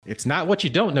It's not what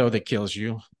you don't know that kills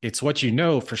you. It's what you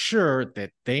know for sure that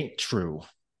ain't true.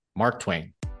 Mark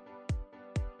Twain.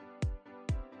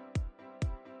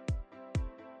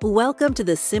 Welcome to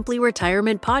the Simply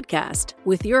Retirement Podcast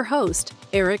with your host,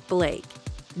 Eric Blake.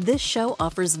 This show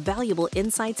offers valuable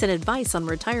insights and advice on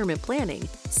retirement planning,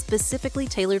 specifically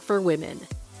tailored for women.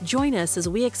 Join us as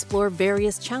we explore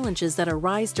various challenges that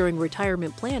arise during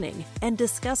retirement planning and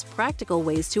discuss practical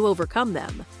ways to overcome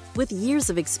them. With years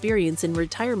of experience in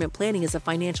retirement planning as a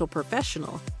financial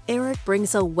professional, Eric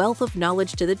brings a wealth of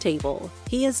knowledge to the table.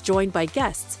 He is joined by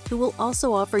guests who will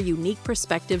also offer unique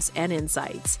perspectives and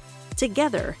insights.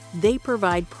 Together, they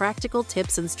provide practical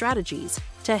tips and strategies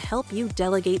to help you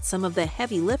delegate some of the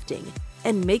heavy lifting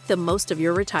and make the most of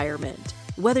your retirement.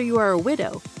 Whether you are a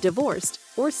widow, divorced,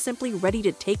 or simply ready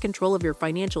to take control of your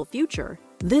financial future,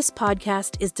 this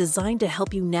podcast is designed to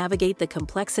help you navigate the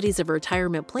complexities of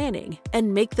retirement planning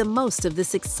and make the most of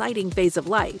this exciting phase of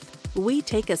life. We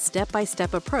take a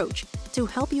step-by-step approach to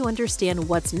help you understand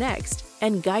what's next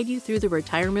and guide you through the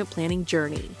retirement planning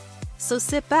journey. So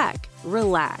sit back,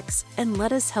 relax, and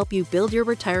let us help you build your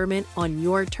retirement on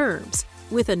your terms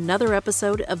with another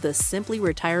episode of the Simply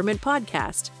Retirement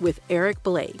Podcast with Eric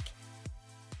Blake.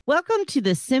 Welcome to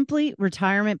the Simply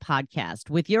Retirement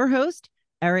Podcast with your host,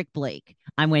 Eric Blake.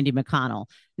 I'm Wendy McConnell.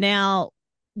 Now,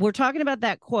 we're talking about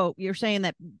that quote. You're saying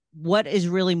that what is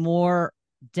really more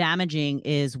damaging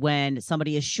is when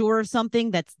somebody is sure of something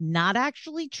that's not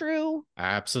actually true.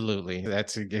 Absolutely.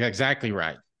 That's exactly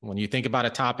right. When you think about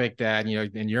a topic that,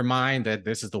 in your mind that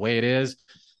this is the way it is,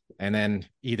 and then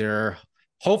either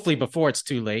hopefully before it's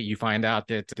too late, you find out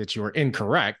that you were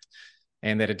incorrect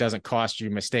and that it doesn't cost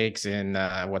you mistakes in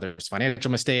whether it's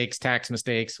financial mistakes, tax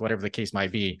mistakes, whatever the case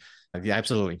might be. Yeah,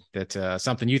 absolutely. That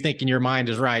something you think in your mind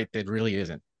is right that really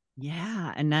isn't.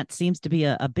 Yeah. And that seems to be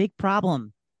a big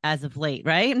problem as of late,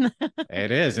 right?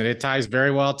 It is. And it ties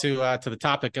very well to the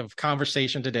topic of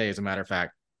conversation today, as a matter of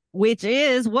fact. Which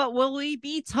is, what will we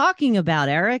be talking about,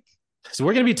 Eric? So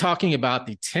we're going to be talking about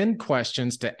the 10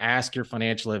 questions to ask your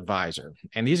financial advisor.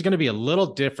 And these are going to be a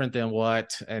little different than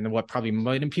what probably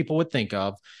many people would think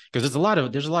of, because there's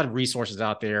a lot of resources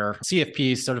out there.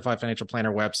 CFP, Certified Financial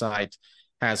Planner website,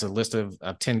 has a list of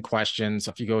 10 questions.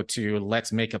 If you go to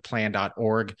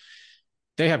letsmakeaplan.org,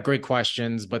 they have great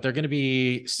questions, but they're going to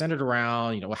be centered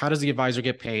around, how does the advisor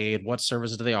get paid? What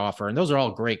services do they offer? And those are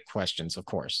all great questions, of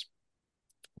course.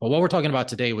 Well, what we're talking about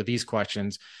today with these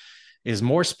questions is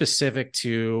more specific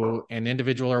to an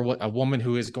individual or a woman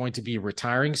who is going to be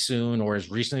retiring soon or is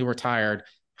recently retired.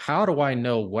 How do I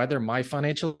know whether my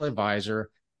financial advisor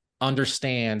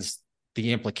understands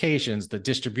the implications, the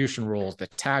distribution rules, the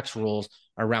tax rules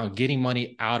around getting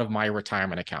money out of my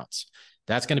retirement accounts?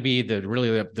 That's going to be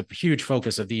the huge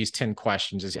focus of these 10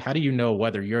 questions is how do you know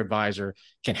whether your advisor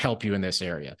can help you in this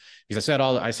area? Because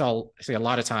I say a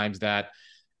lot of times that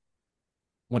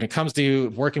when it comes to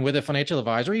working with a financial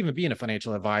advisor, or even being a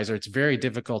financial advisor, it's very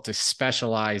difficult to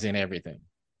specialize in everything.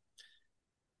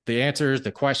 The answers,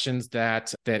 the questions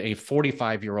that a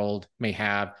 45-year-old may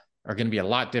have are going to be a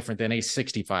lot different than a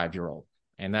 65-year-old.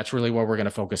 And that's really what we're going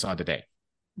to focus on today.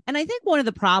 And I think one of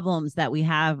the problems that we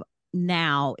have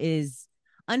now is,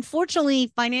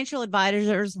 unfortunately, financial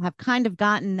advisors have kind of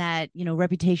gotten that,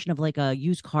 reputation of like a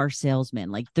used car salesman.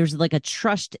 Like there's like a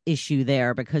trust issue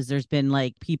there because there's been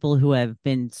like people who have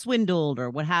been swindled or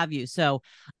what have you. So,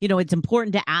 it's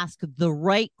important to ask the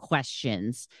right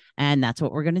questions. And that's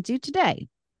what we're going to do today.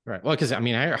 Right. Well, because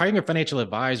hiring a financial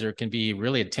advisor can be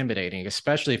really intimidating,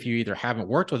 especially if you either haven't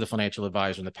worked with a financial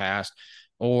advisor in the past,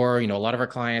 or, a lot of our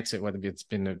clients, whether it's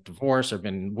been a divorce or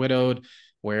been widowed,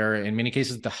 where in many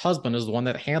cases, the husband is the one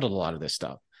that handled a lot of this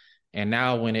stuff. And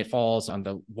now when it falls on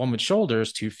the woman's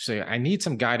shoulders to say, I need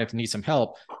some guidance, need some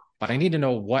help, but I need to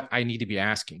know what I need to be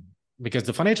asking, because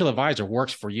the financial advisor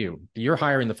works for you. You're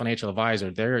hiring the financial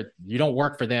advisor. You don't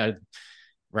work for them,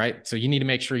 right? So you need to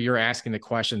make sure you're asking the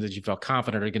questions that you feel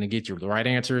confident are going to get you the right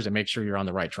answers and make sure you're on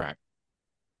the right track.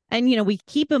 And, we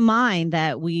keep in mind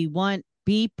that we want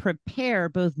be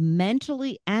prepared both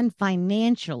mentally and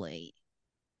financially.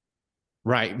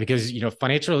 Right. Because,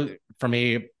 financial, from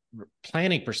a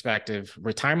planning perspective,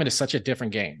 retirement is such a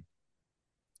different game.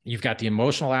 You've got the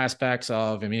emotional aspects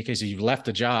of, in many cases, you've left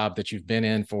a job that you've been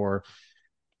in for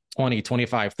 20,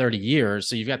 25, 30 years.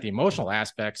 So you've got the emotional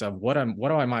aspects of what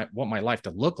want my life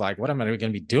to look like? What am I going to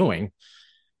be doing?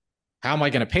 How am I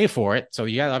going to pay for it? So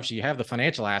obviously you have the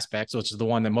financial aspects, which is the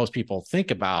one that most people think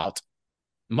about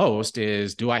most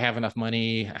is, do I have enough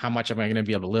money? How much am I going to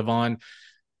be able to live on?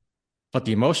 But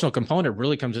the emotional component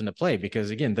really comes into play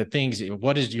because, again, the things,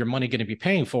 what is your money going to be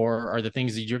paying for are the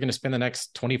things that you're going to spend the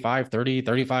next 25, 30,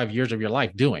 35 years of your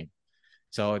life doing.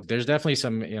 So there's definitely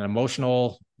some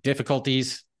emotional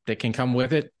difficulties that can come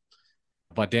with it,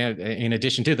 but then in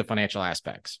addition to the financial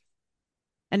aspects.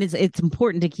 And it's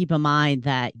important to keep in mind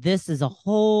that this is a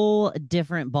whole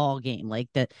different ball game, like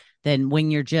that than when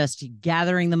you're just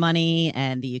gathering the money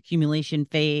and the accumulation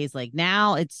phase. Like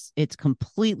now it's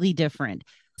completely different.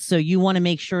 So you want to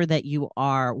make sure that you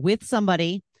are with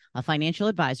somebody, a financial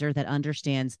advisor that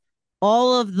understands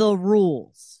all of the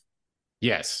rules.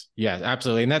 Yes,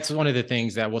 absolutely. And that's one of the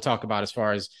things that we'll talk about as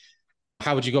far as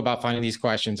how would you go about finding these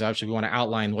questions? Actually, we want to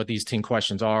outline what these 10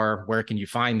 questions are. Where can you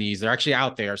find these? They're actually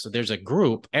out there. So there's a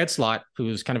group, Ed Slott,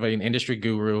 who's kind of an industry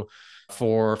guru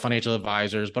for financial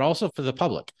advisors, but also for the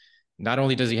public. Not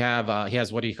only does he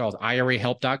has what he calls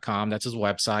IRAhelp.com. That's his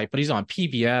website, but he's on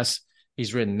PBS.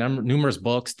 He's written numerous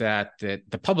books that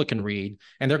the public can read,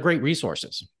 and they're great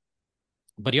resources.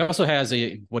 But he also has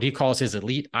what he calls his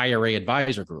elite IRA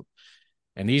advisor group.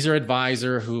 And these are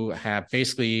advisors who have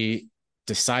basically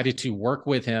decided to work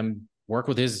with him, work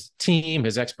with his team,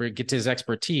 get his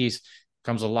expertise.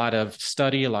 Comes a lot of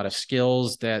study, a lot of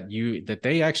skills that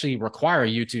they actually require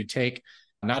you to take.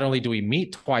 Not only do we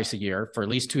meet twice a year for at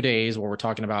least 2 days where we're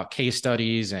talking about case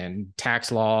studies and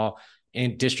tax law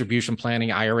and distribution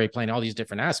planning, IRA planning, all these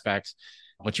different aspects,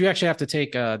 but you actually have to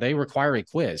take, they require a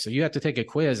quiz. So you have to take a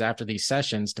quiz after these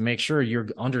sessions to make sure you're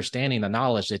understanding the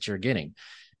knowledge that you're getting.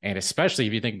 And especially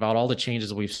if you think about all the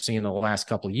changes we've seen in the last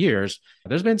couple of years,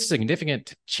 there's been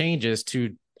significant changes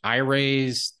to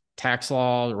IRAs, tax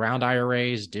law around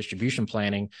IRAs, distribution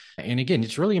planning. And again,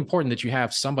 it's really important that you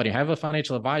have a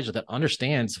financial advisor that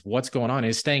understands what's going on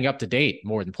and is staying up to date,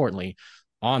 more importantly,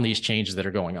 on these changes that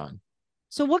are going on.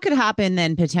 So what could happen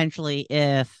then potentially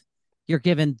if you're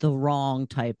given the wrong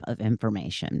type of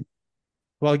information?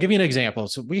 Well, I'll give you an example.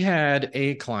 So we had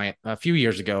a client a few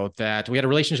years ago that we had a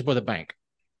relationship with a bank.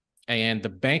 And the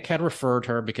bank had referred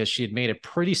her because she had made a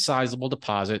pretty sizable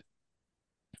deposit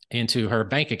into her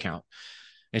bank account.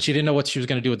 And she didn't know what she was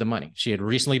going to do with the money. She had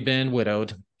recently been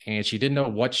widowed, and she didn't know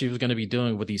what she was going to be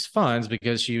doing with these funds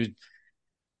because she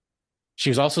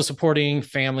was also supporting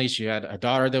family. She had a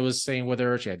daughter that was staying with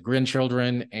her. She had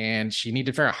grandchildren, and she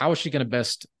needed to figure out how is she going to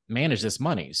best manage this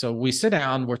money. So we sit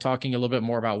down, we're talking a little bit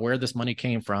more about where this money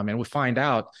came from, and we find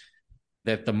out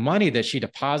that the money that she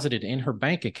deposited in her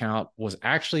bank account was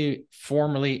actually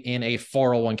formerly in a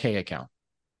 401k account.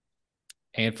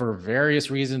 And for various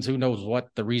reasons, who knows what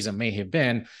the reason may have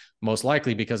been, most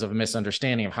likely because of a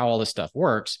misunderstanding of how all this stuff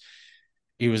works.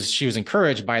 She was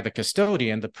encouraged by the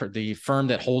custodian, the firm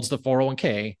that holds the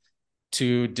 401k,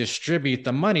 to distribute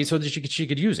the money so that she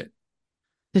could use it.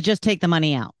 To just take the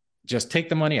money out. Just take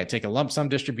the money. I take a lump sum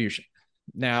distribution.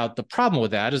 Now, the problem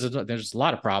with that is there's a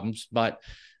lot of problems, but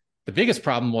the biggest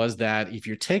problem was that if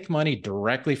you take money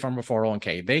directly from a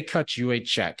 401k, they cut you a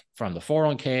check from the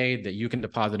 401k that you can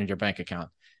deposit in your bank account.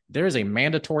 There is a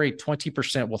mandatory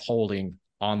 20% withholding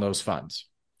on those funds.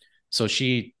 So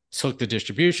she took the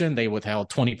distribution, they withheld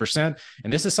 20%.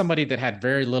 And this is somebody that had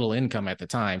very little income at the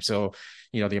time. So,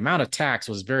 the amount of tax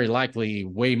was very likely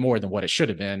way more than what it should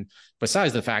have been,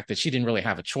 besides the fact that she didn't really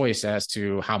have a choice as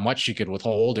to how much she could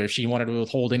withhold or if she wanted to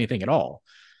withhold anything at all.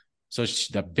 So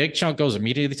the big chunk goes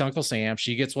immediately to Uncle Sam.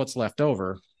 She gets what's left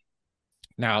over.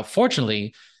 Now,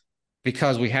 fortunately,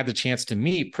 because we had the chance to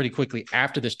meet pretty quickly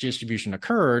after this distribution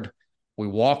occurred, we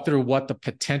walked through what the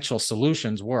potential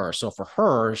solutions were. So for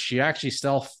her, she actually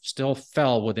still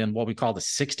fell within what we call the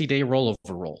 60-day rollover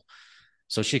rule.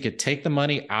 So she could take the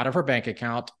money out of her bank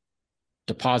account,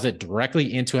 deposit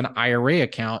directly into an IRA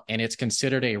account, and it's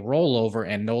considered a rollover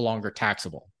and no longer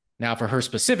taxable. Now, for her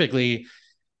specifically,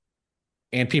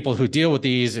 and people who deal with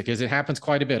these, because it happens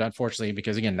quite a bit, unfortunately,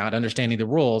 because again, not understanding the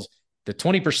rules, the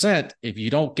 20%, if you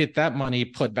don't get that money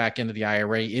put back into the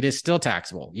IRA, it is still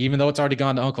taxable, even though it's already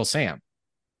gone to Uncle Sam.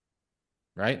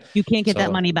 Right? You can't get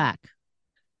that money back.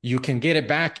 You can get it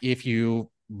back if you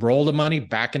roll the money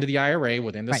back into the IRA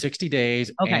within the 60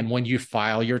 days. Okay. And when you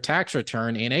file your tax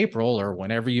return in April or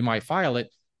whenever you might file it,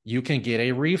 you can get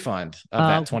a refund of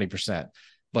that 20%.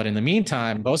 But in the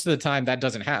meantime, most of the time that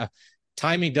doesn't have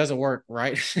timing doesn't work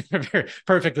right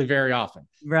perfectly very often.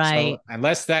 Right. So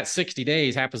unless that 60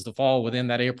 days happens to fall within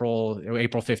that April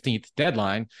 15th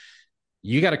deadline,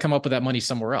 you got to come up with that money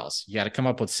somewhere else. You got to come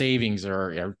up with savings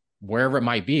or wherever it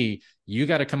might be. You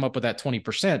got to come up with that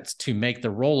 20% to make the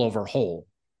rollover whole.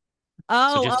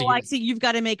 I see. You've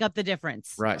got to make up the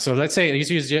difference. Right. So let's say, let's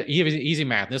use easy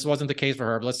math. This wasn't the case for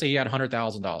her, but let's say you had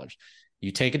 $100,000.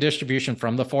 You take a distribution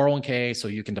from the 401k so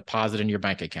you can deposit in your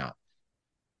bank account.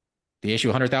 They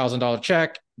issue a $100,000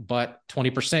 check, but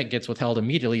 20% gets withheld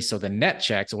immediately. So the net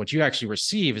check, so what you actually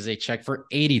receive is a check for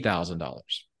 $80,000.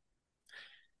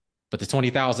 But the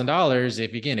 $20,000,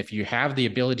 if you have the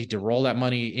ability to roll that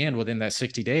money in within that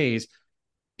 60 days,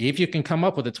 if you can come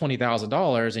up with the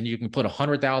 $20,000 and you can put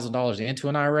 $100,000 into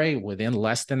an IRA within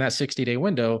less than that 60-day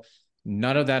window,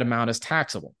 none of that amount is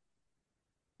taxable.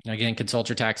 Again, consult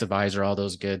your tax advisor, all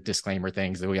those good disclaimer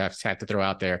things that we have to throw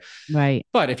out there. Right.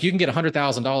 But if you can get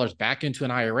 $100,000 back into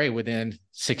an IRA within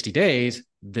 60 days,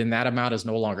 then that amount is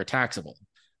no longer taxable.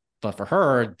 But for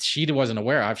her, she wasn't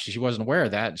aware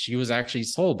of that. She was actually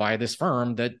told by this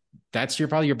firm that that's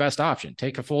probably your best option.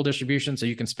 Take a full distribution so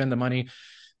you can spend the money.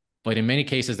 But in many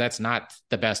cases, that's not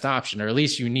the best option, or at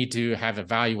least you need to have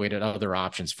evaluated other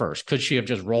options first. Could she have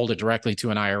just rolled it directly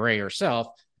to an IRA herself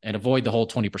and avoid the whole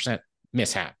 20%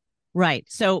 mishap? Right.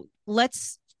 So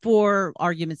let's, for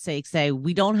argument's sake, say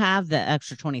we don't have the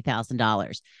extra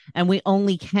 $20,000 and we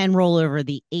only can roll over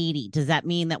the 80. Does that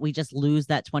mean that we just lose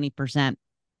that 20%?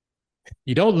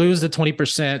 You don't lose the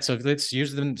 20%. So let's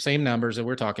use the same numbers that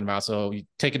we're talking about. So you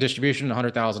take a distribution,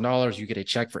 $100,000, you get a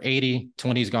check for 80,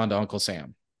 20's gone to Uncle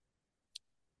Sam.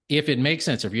 If it makes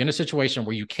sense, if you're in a situation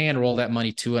where you can roll that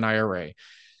money to an IRA,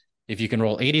 if you can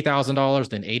roll $80,000,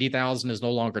 then $80,000 is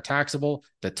no longer taxable.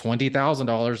 The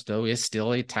 $20,000 though is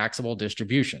still a taxable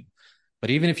distribution. But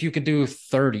even if you can do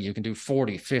 30, you can do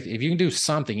 40, 50, if you can do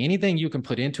something, anything you can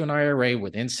put into an IRA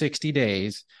within 60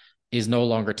 days is no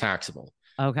longer taxable.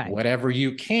 Okay. Whatever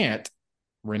you can't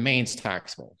remains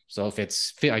taxable. So if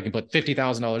I can put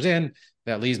 $50,000 in,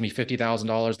 that leaves me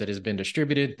 $50,000 that has been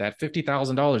distributed. That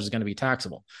 $50,000 is going to be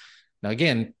taxable. Now,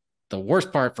 again, the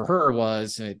worst part for her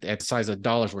was at the size of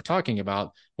dollars we're talking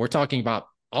about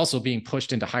also being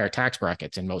pushed into higher tax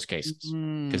brackets in most cases.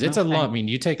 Because it's a lump. I mean,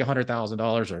 you take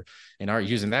 $100,000, or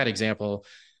using that example,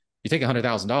 you take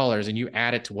 $100,000 and you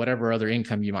add it to whatever other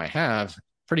income you might have,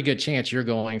 pretty good chance you're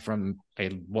going from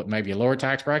what might be a lower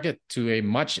tax bracket to a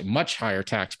much, much higher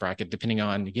tax bracket, depending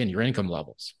on, again, your income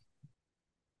levels.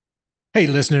 Hey,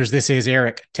 listeners, this is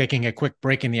Eric taking a quick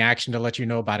break in the action to let you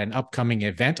know about an upcoming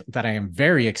event that I am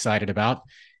very excited about.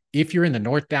 If you're in the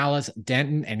North Dallas,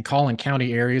 Denton, and Collin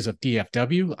County areas of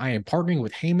DFW, I am partnering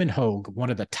with Heyman Hogue, one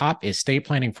of the top estate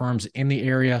planning firms in the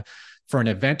area, for an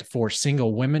event for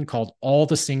single women called All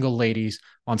the Single Ladies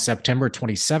on September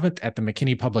 27th at the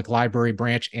McKinney Public Library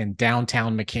branch in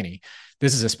downtown McKinney.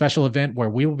 This is a special event where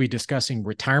we will be discussing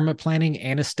retirement planning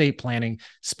and estate planning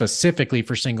specifically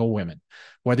for single women.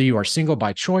 Whether you are single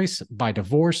by choice, by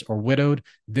divorce, or widowed,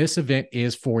 this event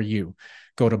is for you.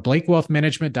 Go to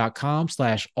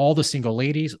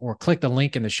blakewealthmanagement.com/allthesingleladies or click the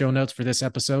link in the show notes for this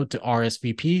episode to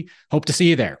RSVP. Hope to see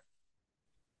you there.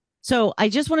 So I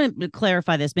just want to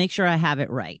clarify this, make sure I have it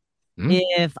right.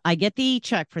 If I get the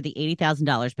check for the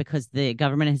 $80,000 because the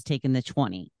government has taken the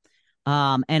 20,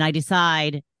 and I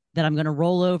decide that I'm going to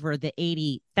roll over the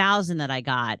 80,000 that I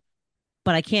got,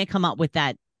 but I can't come up with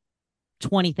that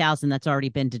 20,000 that's already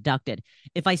been deducted.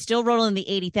 If I still roll in the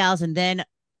 80,000, then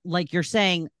like you're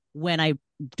saying, when I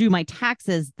do my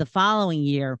taxes the following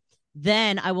year,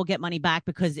 then I will get money back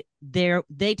because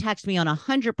they taxed me on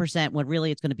 100% when really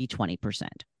it's going to be 20%.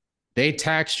 They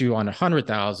taxed you on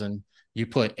 100,000. You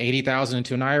put 80,000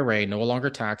 into an IRA, no longer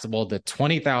taxable. The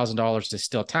 $20,000 is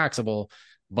still taxable,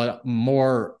 but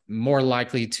more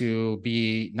likely to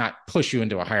be not push you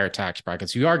into a higher tax bracket.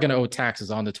 So you are going to owe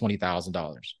taxes on the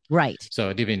 $20,000. Right. So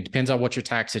it depends on what your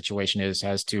tax situation is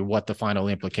as to what the final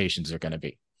implications are going to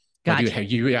be. Gotcha.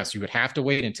 You would have to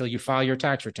wait until you file your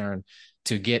tax return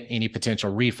to get any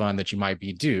potential refund that you might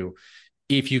be due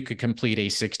if you could complete a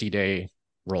 60-day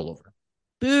rollover.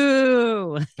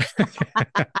 Boo.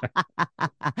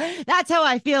 That's how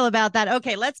I feel about that.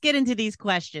 Okay, let's get into these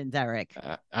questions, Eric.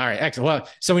 All right, excellent. Well,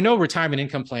 so we know retirement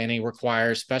income planning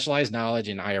requires specialized knowledge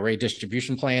in IRA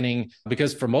distribution planning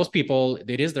because for most people,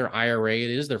 it is their IRA, it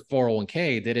is their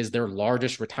 401k, that is their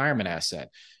largest retirement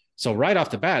asset. So right off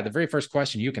the bat, the very first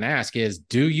question you can ask is,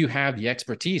 do you have the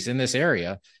expertise in this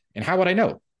area? And how would I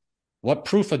know? What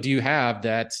proof do you have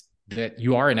that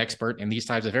you are an expert in these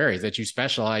types of areas, that you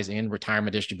specialize in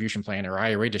retirement distribution plan or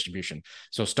IRA distribution?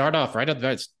 So start off right at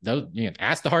the bat,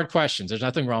 ask the hard questions. There's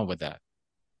nothing wrong with that.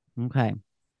 Okay.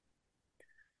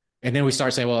 And then we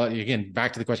start saying, well, again,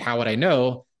 back to the question, how would I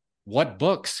know? What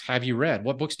books have you read?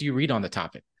 What books do you read on the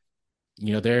topic?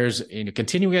 There's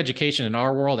continuing education in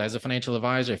our world as a financial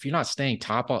advisor. If you're not staying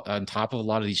on top of a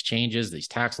lot of these changes, these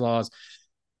tax laws,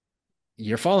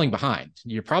 you're falling behind.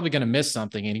 You're probably going to miss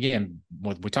something. And again,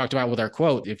 what we talked about with our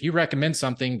quote, if you recommend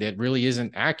something that really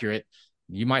isn't accurate,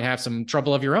 you might have some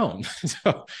trouble of your own.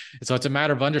 So it's a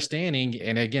matter of understanding.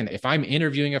 And again, if I'm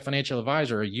interviewing a financial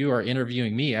advisor, or you are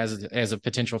interviewing me as a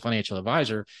potential financial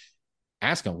advisor,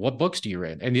 ask them, what books do you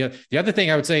read? And the other thing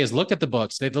I would say is look at the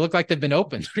books. They look like they've been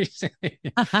opened recently.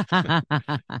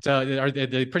 So are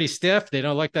they pretty stiff? They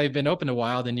don't look like they've been open a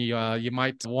while. Then you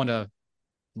might want to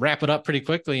wrap it up pretty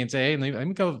quickly and say, hey, let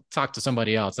me go talk to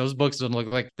somebody else. Those books don't look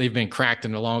like they've been cracked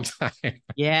in a long time.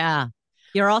 Yeah.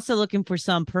 You're also looking for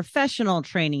some professional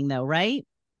training though, right?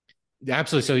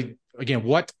 Absolutely. So again,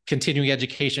 what continuing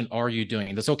education are you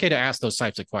doing? It's okay to ask those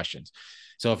types of questions.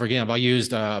 So for example, I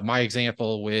used my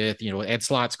example with, Ed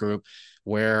Slott's group,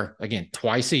 where again,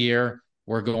 twice a year,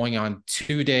 we're going on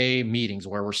 2-day meetings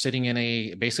where we're sitting in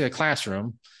basically a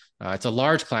classroom. It's a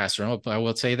large classroom, I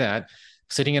will say that,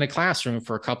 sitting in a classroom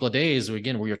for a couple of days,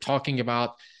 again, where you're talking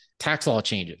about tax law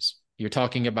changes. You're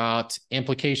talking about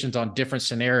implications on different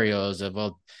scenarios of,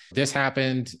 well, this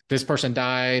happened, this person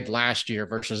died last year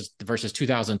versus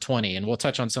 2020. And we'll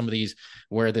touch on some of these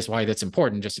why that's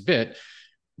important just a bit.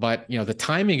 But, the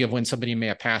timing of when somebody may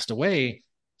have passed away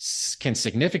can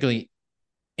significantly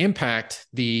impact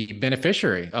the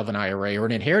beneficiary of an IRA or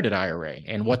an inherited IRA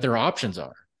and what their options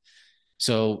are.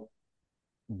 So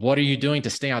what are you doing to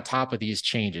stay on top of these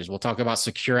changes? We'll talk about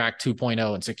Secure Act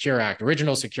 2.0 and Secure Act,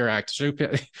 original Secure Act,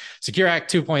 Secure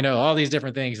Act 2.0, all these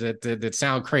different things that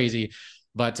sound crazy,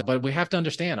 but we have to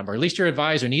understand them, or at least your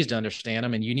advisor needs to understand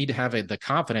them, and you need to have the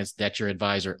confidence that your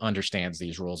advisor understands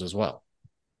these rules as well.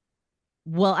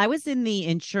 Well, I was in the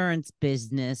insurance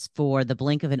business for the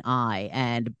blink of an eye,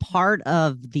 and part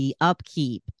of the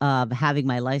upkeep of having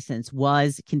my license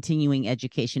was continuing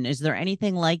education. Is there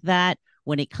anything like that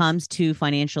when it comes to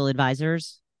financial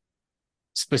advisors?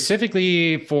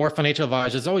 Specifically for financial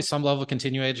advisors, there's always some level of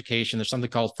continuing education. There's something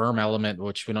called firm element,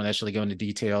 which we don't necessarily go into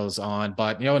details on.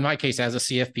 But, in my case, as a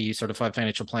CFP, certified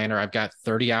financial planner, I've got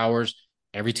 30 hours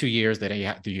every 2 years that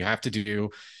you have to do.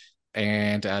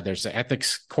 And there's an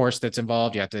ethics course that's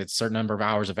involved. You have to, a certain number of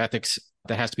hours of ethics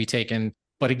that has to be taken.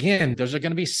 But again, those are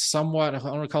going to be somewhat, I don't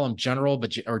want to call them general,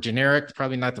 or generic,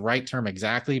 probably not the right term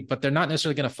exactly, but they're not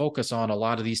necessarily going to focus on a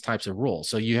lot of these types of rules.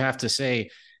 So you have to say,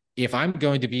 if I'm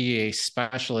going to be a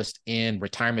specialist in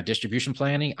retirement distribution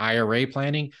planning, IRA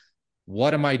planning,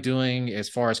 what am I doing as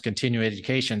far as continuing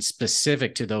education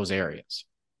specific to those areas?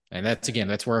 And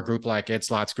that's where a group like Ed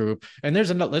Slott's group, and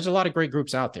there's a lot of great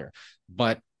groups out there.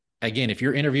 But again, if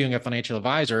you're interviewing a financial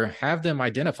advisor, have them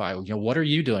identify, what are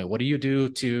you doing? What do you do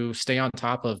to stay on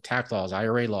top of tax laws,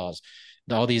 IRA laws,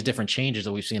 all these different changes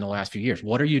that we've seen in the last few years?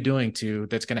 What are you doing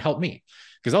that's going to help me?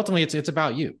 Because ultimately it's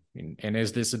about you. And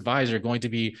is this advisor going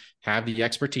to have the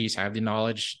expertise, have the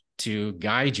knowledge to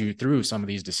guide you through some of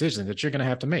these decisions that you're going to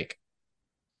have to make?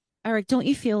 Eric, don't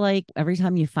you feel like every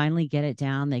time you finally get it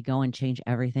down, they go and change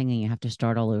everything and you have to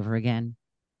start all over again?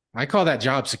 I call that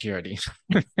job security.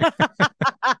 But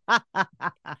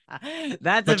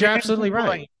you're absolutely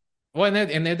right. Well,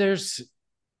 that's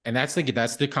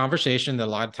the conversation that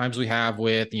a lot of times we have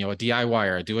with, a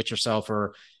DIYer, a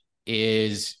do-it-yourselfer,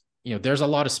 is, there's a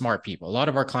lot of smart people. A lot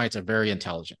of our clients are very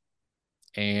intelligent,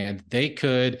 and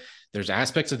there's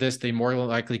aspects of this they more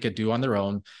likely could do on their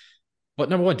own. But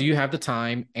number one, do you have the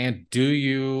time, and do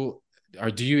you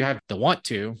have the want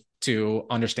to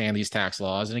understand these tax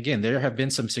laws? And again, there have been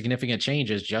some significant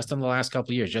changes just in the last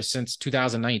couple of years, just since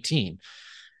 2019.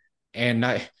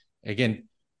 And again,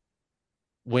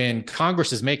 when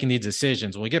Congress is making these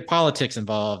decisions, when we get politics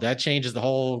involved, that changes the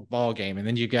whole ball game. And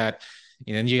then you got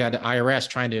the IRS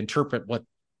trying to interpret what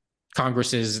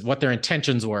their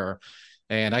intentions were.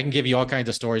 And I can give you all kinds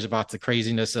of stories about the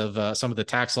craziness of some of the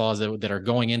tax laws that are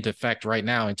going into effect right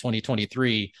now in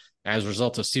 2023 as a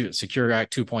result of Secure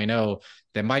Act 2.0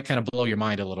 that might kind of blow your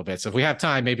mind a little bit. So if we have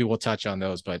time, maybe we'll touch on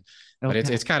those, but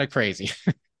it's kind of crazy.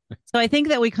 So I think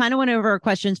that we kind of went over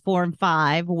questions 4 and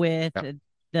 5 with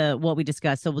what we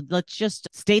discussed. So let's just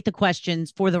state the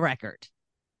questions for the record.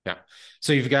 Yeah.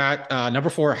 So you've got number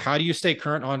 4, how do you stay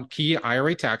current on key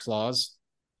IRA tax laws?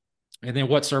 And then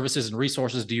what services and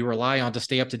resources do you rely on to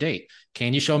stay up to date?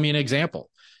 Can you show me an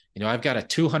example? I've got a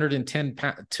 210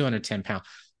 pound.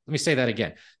 Let me say that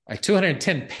again. A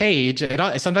 210 page.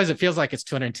 Sometimes it feels like it's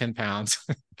 210 pounds.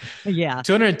 Yeah.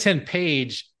 210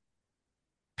 page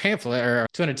pamphlet or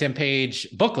 210 page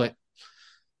booklet.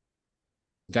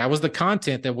 That was the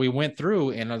content that we went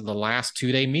through in the last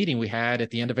 2-day meeting we had at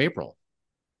the end of April.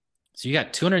 So you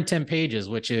got 210 pages,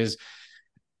 which is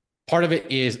part of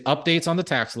it is updates on the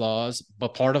tax laws,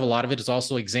 but a lot of it is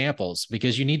also examples,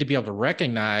 because you need to be able to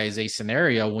recognize a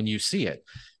scenario when you see it.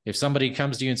 If somebody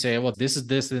comes to you and say, well, this is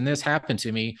this and this happened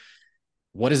to me,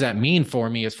 what does that mean for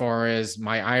me as far as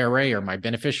my IRA or my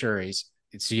beneficiaries?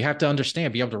 So you have to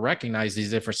understand, be able to recognize these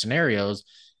different scenarios.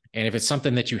 And if it's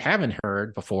something that you haven't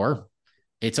heard before,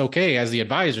 it's okay as the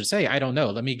advisor to say, I don't know.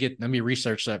 Let me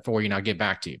research that for you and I'll get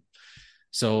back to you.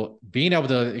 So being able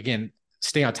to, again,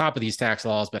 stay on top of these tax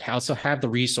laws, but also have the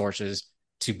resources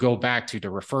to go back to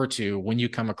refer to when you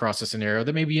come across a scenario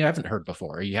that maybe you haven't heard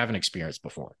before or you haven't experienced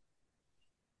before.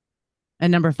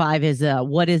 And number 5 is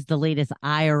what is the latest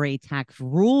IRA tax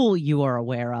rule you are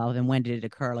aware of and when did it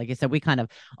occur? Like I said, we kind of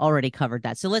already covered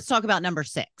that. So let's talk about number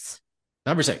 6.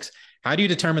 Number 6, how do you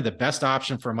determine the best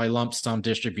option for my lump sum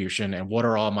distribution and what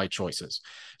are all my choices?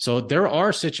 So there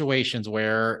are situations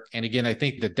where, and again, I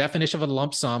think the definition of a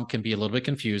lump sum can be a little bit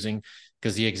confusing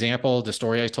because the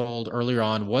story I told earlier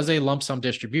on was a lump sum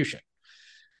distribution.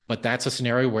 But that's a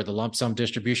scenario where the lump sum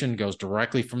distribution goes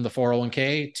directly from the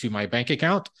 401k to my bank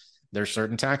account. There's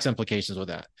certain tax implications with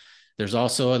that. There's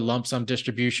also a lump sum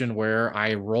distribution where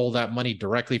I roll that money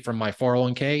directly from my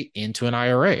 401k into an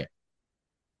IRA,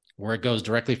 where it goes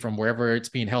directly from wherever it's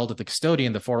being held at the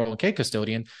custodian, the 401k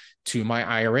custodian, to my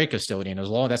IRA custodian as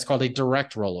well. That's called a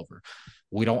direct rollover.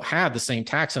 We don't have the same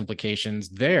tax implications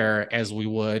there as we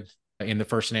would in the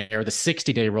first scenario, the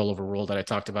 60-day rollover rule that I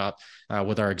talked about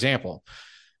with our example.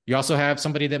 You also have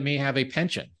somebody that may have a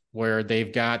pension where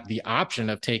they've got the option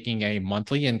of taking a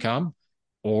monthly income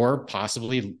or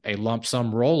possibly a lump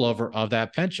sum rollover of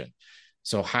that pension.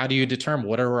 So how do you determine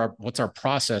what's our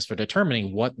process for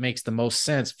determining what makes the most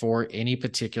sense for any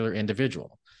particular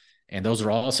individual? And those are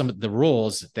all some of the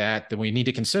rules that we need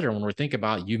to consider when we're thinking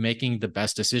about you making the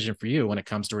best decision for you when it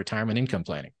comes to retirement income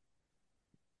planning.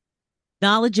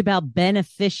 Knowledge about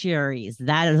beneficiaries.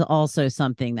 That is also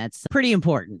something that's pretty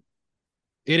important.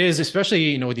 It is,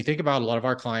 especially, when you think about a lot of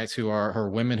our clients who are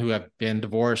women who have been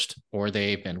divorced or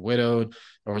they've been widowed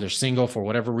or they're single for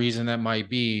whatever reason that might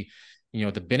be,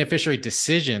 the beneficiary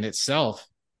decision itself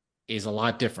is a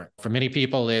lot different. For many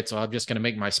people, it's, I'm just going to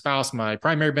make my spouse my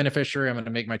primary beneficiary. I'm going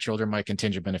to make my children my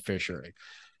contingent beneficiary.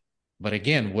 But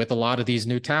again, with a lot of these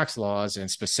new tax laws and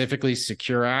specifically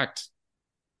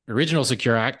original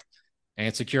Secure Act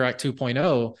and Secure Act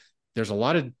 2.0, there's a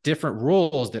lot of different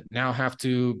rules that now have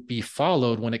to be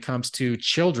followed when it comes to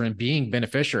children being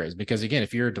beneficiaries. Because again,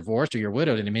 if you're divorced or you're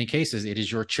widowed, and in many cases, it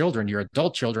is your children, your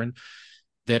adult children,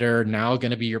 that are now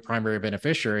going to be your primary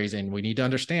beneficiaries. And we need to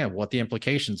understand what the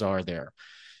implications are there.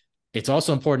 It's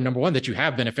also important, number one, that you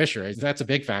have beneficiaries. That's a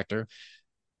big factor.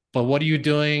 But what are you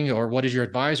doing, or what is your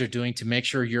advisor doing to make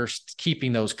sure you're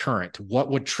keeping those current? What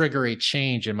would trigger a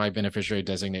change in my beneficiary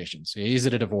designations? Is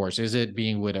it a divorce? Is it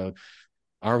being widowed?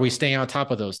 Are we staying on top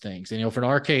of those things? And, for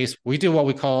our case, we do what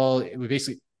we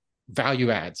basically value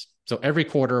adds. So every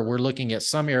quarter, we're looking at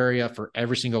some area for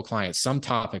every single client, some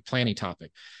topic, planning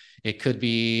topic. It could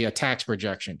be a tax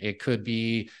projection. It could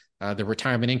be the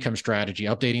retirement income strategy,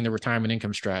 updating the retirement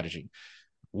income strategy.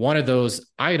 One of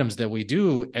those items that we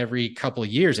do every couple of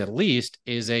years at least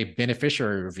is a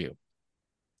beneficiary review.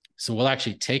 So we'll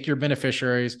actually take your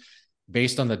beneficiaries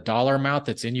based on the dollar amount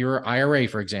that's in your IRA,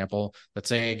 for example. Let's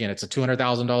say, again, it's a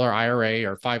 $200,000 IRA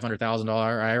or $500,000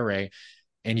 IRA,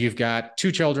 and you've got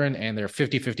 2 children and they're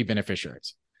 50-50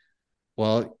 beneficiaries.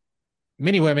 Well,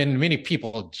 many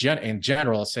people in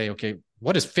general say, okay,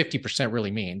 what does 50%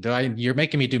 really mean? You're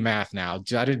making me do math now.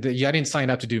 I didn't sign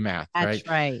up to do math. That's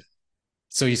right.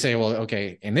 So you say, well,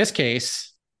 okay, in this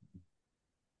case,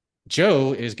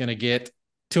 Joe is going to get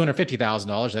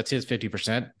 $250,000. That's his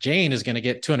 50%. Jane is going to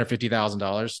get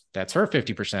 $250,000. That's her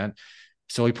 50%.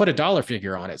 So we put a dollar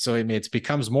figure on it. So it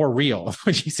becomes more real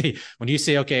when you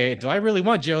say, okay, do I really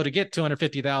want Joe to get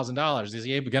 $250,000? Is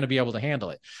he going to be able to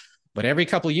handle it? But every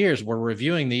couple of years, we're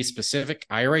reviewing these specific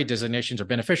IRA designations or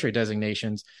beneficiary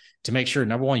designations to make sure,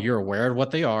 number one, you're aware of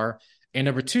what they are. And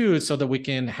number two, so that we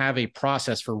can have a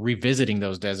process for revisiting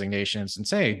those designations and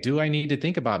say, do I need to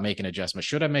think about making adjustments?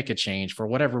 Should I make a change for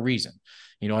whatever reason?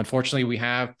 Unfortunately, we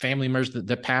have family members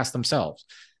that pass themselves.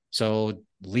 So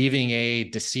leaving a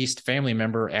deceased family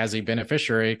member as a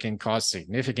beneficiary can cause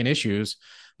significant issues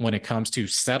when it comes to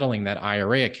settling that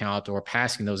IRA account or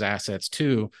passing those assets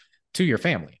to your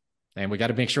family. And we got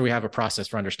to make sure we have a process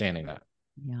for understanding that.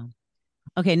 Yeah.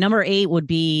 Okay, number 8 would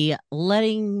be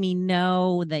letting me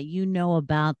know that you know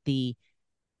about the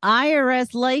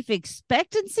IRS life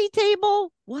expectancy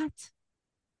table. What?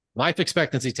 Life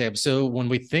expectancy table. So when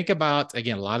we think about,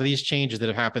 again, a lot of these changes that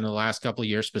have happened in the last couple of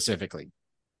years specifically,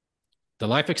 the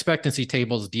life expectancy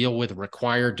tables deal with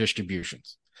required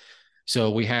distributions.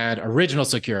 So we had original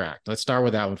Secure Act. Let's start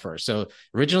with that one first. So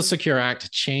original Secure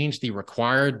Act changed the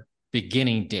required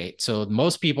beginning date. So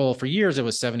most people, for years, it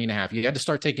was 70.5. You had to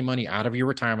start taking money out of your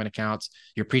retirement accounts,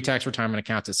 your pre-tax retirement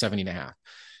accounts at 70.5.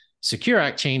 Secure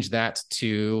Act changed that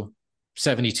to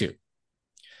 72.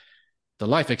 The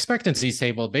life expectancy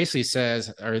table basically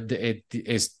says, or it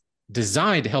is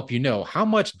designed to help you know how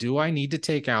much do I need to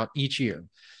take out each year.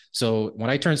 So when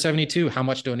I turn 72, how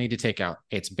much do I need to take out?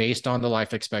 It's based on the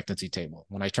life expectancy table.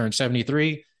 When I turn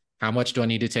 73, how much do I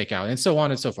need to take out? And so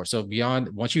on and so forth. So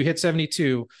once you hit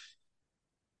 72,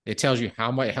 it tells you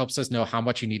how much, it helps us know how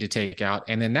much you need to take out.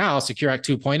 And then now Secure Act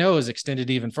 2.0 is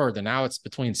extended even further. Now it's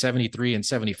between 73 and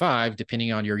 75,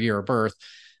 depending on your year of birth,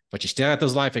 but you still have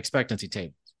those life expectancy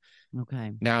tables.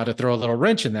 Okay. Now, to throw a little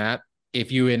wrench in that,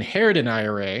 if you inherit an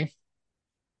IRA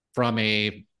from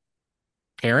a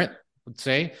parent, let's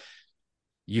say,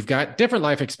 you've got different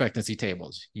life expectancy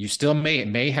tables. You still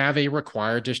may have a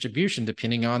required distribution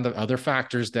depending on the other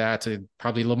factors that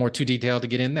probably a little more too detailed to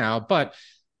get in now, but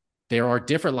there are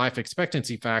different life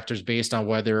expectancy factors based on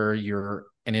whether you're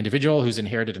an individual who's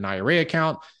inherited an IRA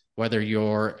account, whether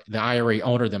you're the IRA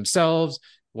owner themselves,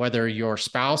 whether your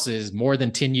spouse is more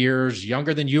than 10 years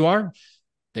younger than you are.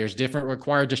 There's different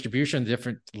required distribution,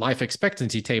 different life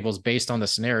expectancy tables based on the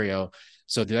scenario.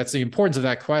 So that's the importance of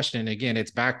that question. Again,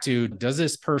 it's back to, does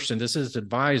this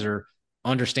advisor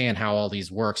understand how all these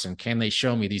works, and can they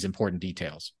show me these important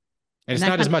details? And it's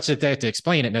not as much that they have to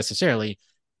explain it necessarily.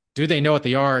 Do they know what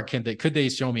they are? Could they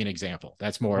show me an example?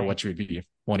 That's more what you would be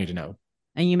wanting to know.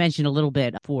 And you mentioned a little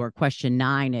bit for question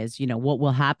 9 is, what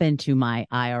will happen to my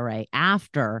IRA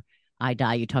after I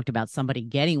die? You talked about somebody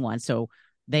getting one. So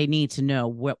they need to know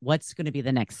what's going to be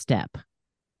the next step.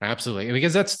 Absolutely.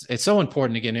 Because it's so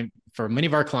important, again, for many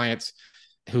of our clients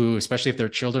who, especially if their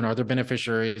children are their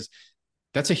beneficiaries,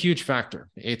 that's a huge factor.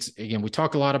 We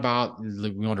talk a lot about,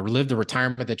 we want to live the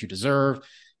retirement that you deserve.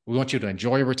 We want you to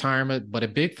enjoy retirement, but a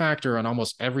big factor in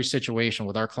almost every situation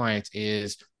with our clients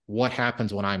is what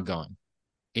happens when I'm gone.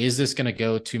 Is this going to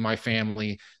go to my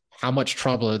family? How much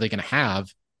trouble are they going to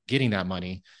have getting that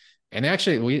money? And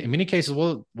actually, in many cases,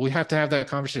 we have to have that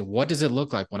conversation. What does it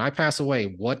look like when I pass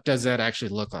away? What does that actually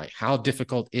look like? How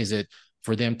difficult is it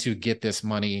for them to get this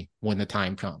money when the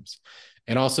time comes?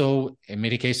 And also, in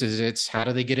many cases, it's how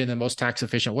do they get it in the most tax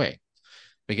efficient way?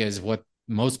 Because what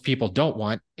most people don't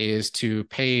want is to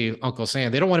pay Uncle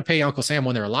Sam. They don't want to pay Uncle Sam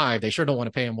when they're alive. They sure don't want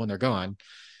to pay him when they're gone.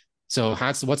 So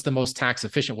what's the most tax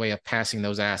efficient way of passing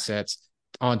those assets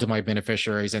onto my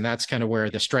beneficiaries? And that's kind of where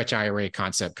the stretch IRA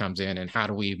concept comes in. And how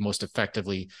do we most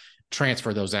effectively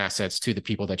transfer those assets to the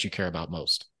people that you care about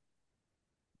most?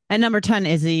 And number 10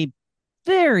 is a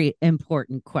very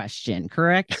important question,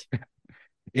 correct?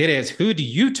 It is. Who do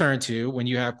you turn to when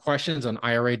you have questions on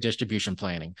IRA distribution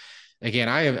planning? Again,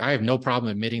 I have no problem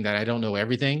admitting that I don't know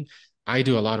everything. I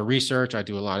do a lot of research. I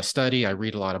do a lot of study. I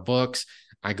read a lot of books.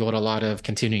 I go to a lot of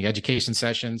continuing education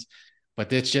sessions,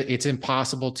 but it's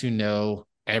impossible to know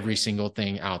every single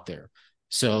thing out there.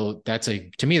 So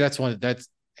to me, I don't want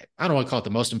to call it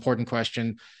the most important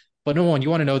question, but number one,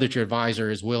 you want to know that your advisor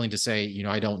is willing to say,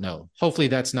 I don't know. Hopefully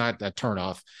that's not a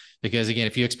turnoff, because again,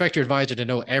 if you expect your advisor to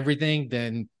know everything,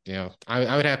 then,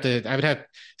 I would have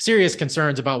serious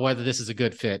concerns about whether this is a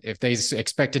good fit if they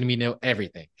expected me to know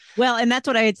everything. Well, and that's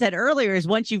what I had said earlier is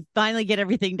once you finally get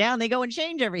everything down, they go and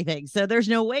change everything. So there's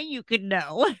no way you could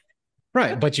know.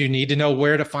 Right. But you need to know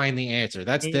where to find the answer.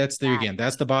 That's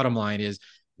the bottom line is,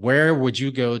 where would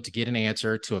you go to get an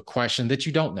answer to a question that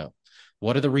you don't know?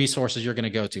 What are the resources you're going to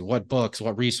go to? What books,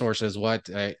 what resources, what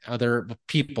other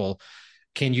people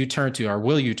can you turn to, or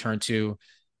will you turn to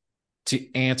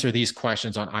answer these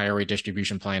questions on IRA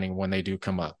distribution planning when they do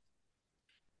come up?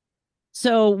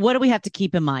 So what do we have to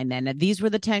keep in mind then? These were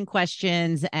the 10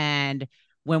 questions. And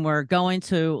when we're going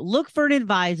to look for an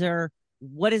advisor,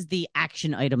 what is the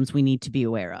action items we need to be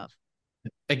aware of?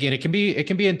 Again, it can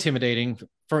be intimidating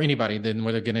for anybody then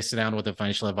when they're going to sit down with a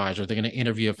financial advisor. They're going to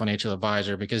interview a financial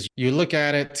advisor, because you look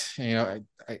at it,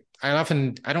 I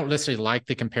don't necessarily like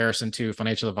the comparison to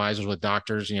financial advisors with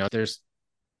doctors. There's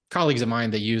colleagues of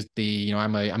mine that use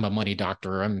I'm a money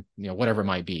doctor, or I'm, whatever it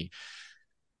might be.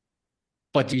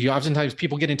 But oftentimes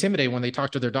people get intimidated when they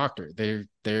talk to their doctor. They're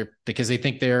because they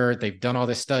think they've done all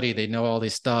this study, they know all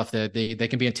this stuff, that they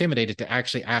can be intimidated to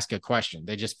actually ask a question.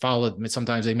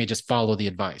 Sometimes they may just follow the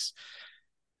advice.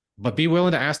 But be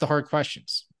willing to ask the hard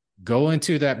questions. Go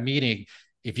into that meeting.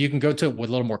 If you can go to it with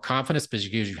a little more confidence because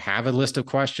you have a list of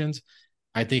questions,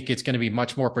 I think it's going to be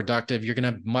much more productive. You're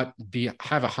going to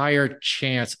have a higher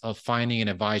chance of finding an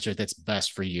advisor that's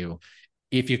best for you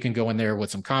if you can go in there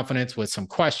with some confidence, with some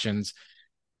questions,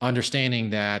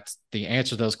 understanding that the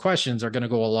answer to those questions are going to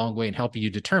go a long way in helping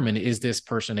you determine, is this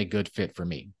person a good fit for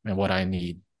me and what I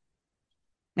need?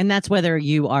 And that's whether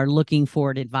you are looking for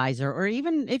an advisor, or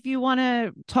even if you want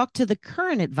to talk to the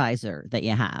current advisor that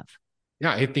you have.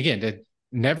 Yeah, again,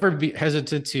 never be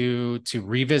hesitant to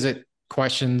revisit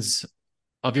questions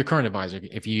of your current advisor.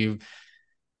 If you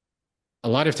A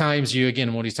lot of times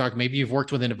when he's talking, maybe you've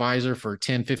worked with an advisor for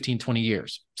 10, 15, 20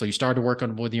 years. So you started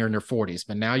working when you're in your 40s,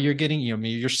 but now you're getting, maybe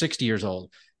you're 60 years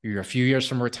old, you're a few years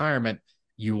from retirement.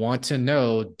 You want to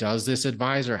know, does this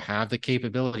advisor have the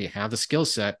capability, have the skill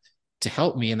set to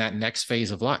help me in that next phase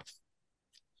of life?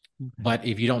 Okay. But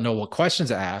if you don't know what questions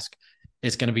to ask,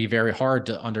 it's going to be very hard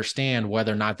to understand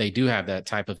whether or not they do have that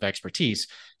type of expertise.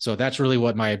 So that's really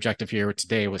what my objective here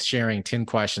today was, sharing 10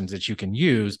 questions that you can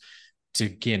use to,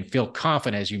 again, feel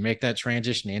confident as you make that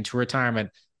transition into retirement.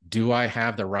 Do I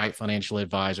have the right financial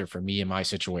advisor for me in my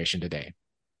situation today?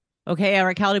 Okay,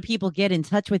 Eric, how do people get in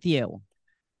touch with you?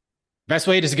 Best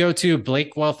way is to go to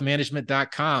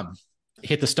blakewealthmanagement.com.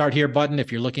 Hit the start here button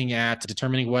if you're looking at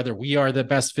determining whether we are the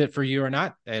best fit for you or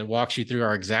not. It walks you through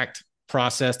our exact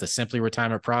process, the Simply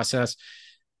Retirement process.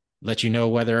 Let you know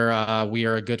whether we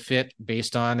are a good fit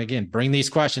based on, again, bring these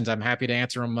questions. I'm happy to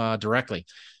answer them directly.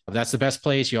 That's the best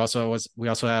place. We also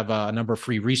have a number of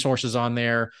free resources on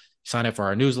there. Sign up for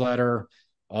our newsletter,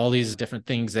 all these different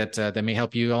things that may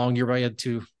help you along your way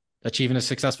to achieving a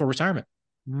successful retirement.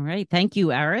 All right. Thank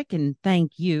you, Eric. And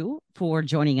thank you for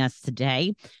joining us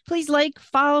today. Please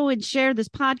follow, and share this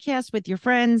podcast with your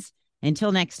friends.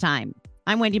 Until next time,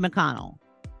 I'm Wendy McConnell.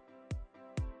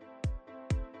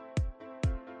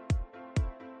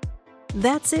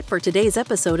 That's it for today's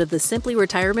episode of the Simply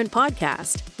Retirement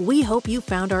Podcast. We hope you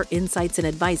found our insights and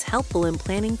advice helpful in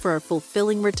planning for a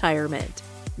fulfilling retirement.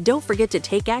 Don't forget to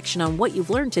take action on what you've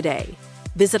learned today.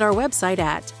 Visit our website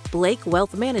at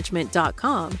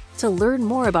blakewealthmanagement.com to learn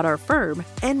more about our firm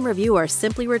and review our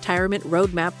Simply Retirement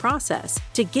Roadmap process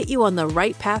to get you on the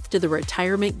right path to the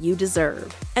retirement you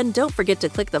deserve. And don't forget to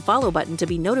click the follow button to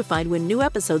be notified when new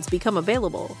episodes become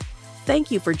available.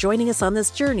 Thank you for joining us on this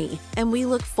journey, and we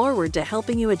look forward to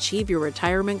helping you achieve your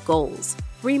retirement goals.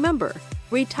 Remember,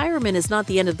 retirement is not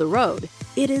the end of the road.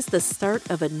 It is the start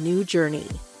of a new journey.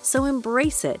 So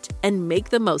embrace it and make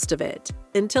the most of it.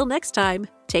 Until next time,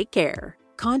 take care.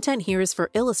 Content here is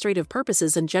for illustrative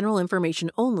purposes and general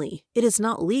information only. It is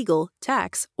not legal,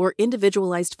 tax, or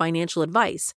individualized financial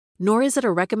advice, nor is it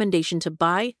a recommendation to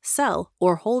buy, sell,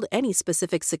 or hold any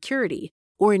specific security,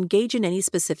 or engage in any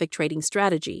specific trading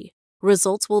strategy.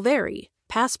 Results will vary.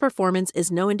 Past performance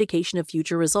is no indication of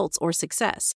future results or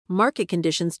success. Market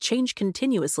conditions change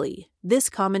continuously. This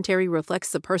commentary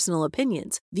reflects the personal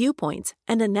opinions, viewpoints,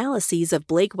 and analyses of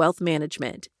Blake Wealth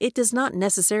Management. It does not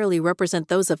necessarily represent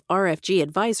those of RFG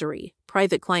Advisory,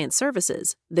 Private Client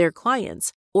Services, their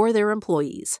clients, or their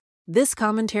employees. This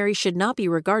commentary should not be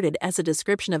regarded as a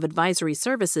description of advisory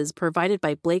services provided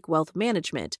by Blake Wealth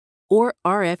Management or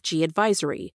RFG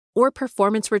Advisory, or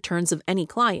performance returns of any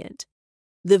client.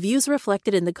 The views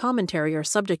reflected in the commentary are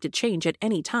subject to change at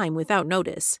any time without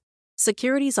notice.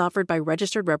 Securities offered by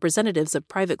registered representatives of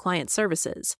Private Client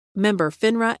Services. Member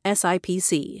FINRA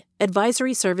SIPC.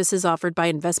 Advisory services offered by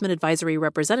investment advisory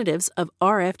representatives of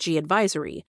RFG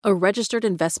Advisory, a registered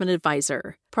investment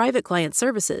advisor. Private Client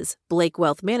Services, Blake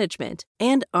Wealth Management,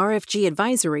 and RFG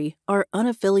Advisory are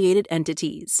unaffiliated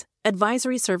entities.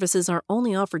 Advisory services are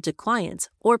only offered to clients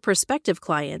or prospective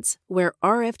clients where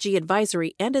RFG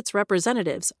Advisory and its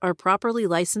representatives are properly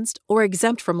licensed or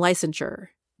exempt from licensure.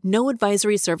 No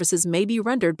advisory services may be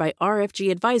rendered by RFG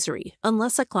Advisory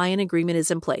unless a client agreement is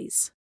in place.